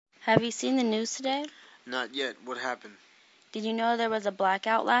Have you seen the news today? Not yet. What happened? Did you know there was a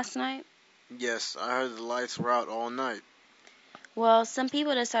blackout last night? Yes, I heard the lights were out all night. Well, some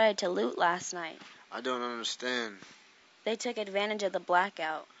people decided to loot last night. I don't understand. They took advantage of the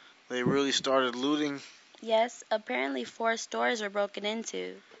blackout. They really started looting? Yes, apparently 4 stores were broken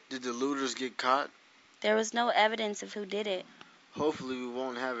into. Did the looters get caught? There was no evidence of who did it. Hopefully we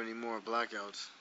won't have any more blackouts.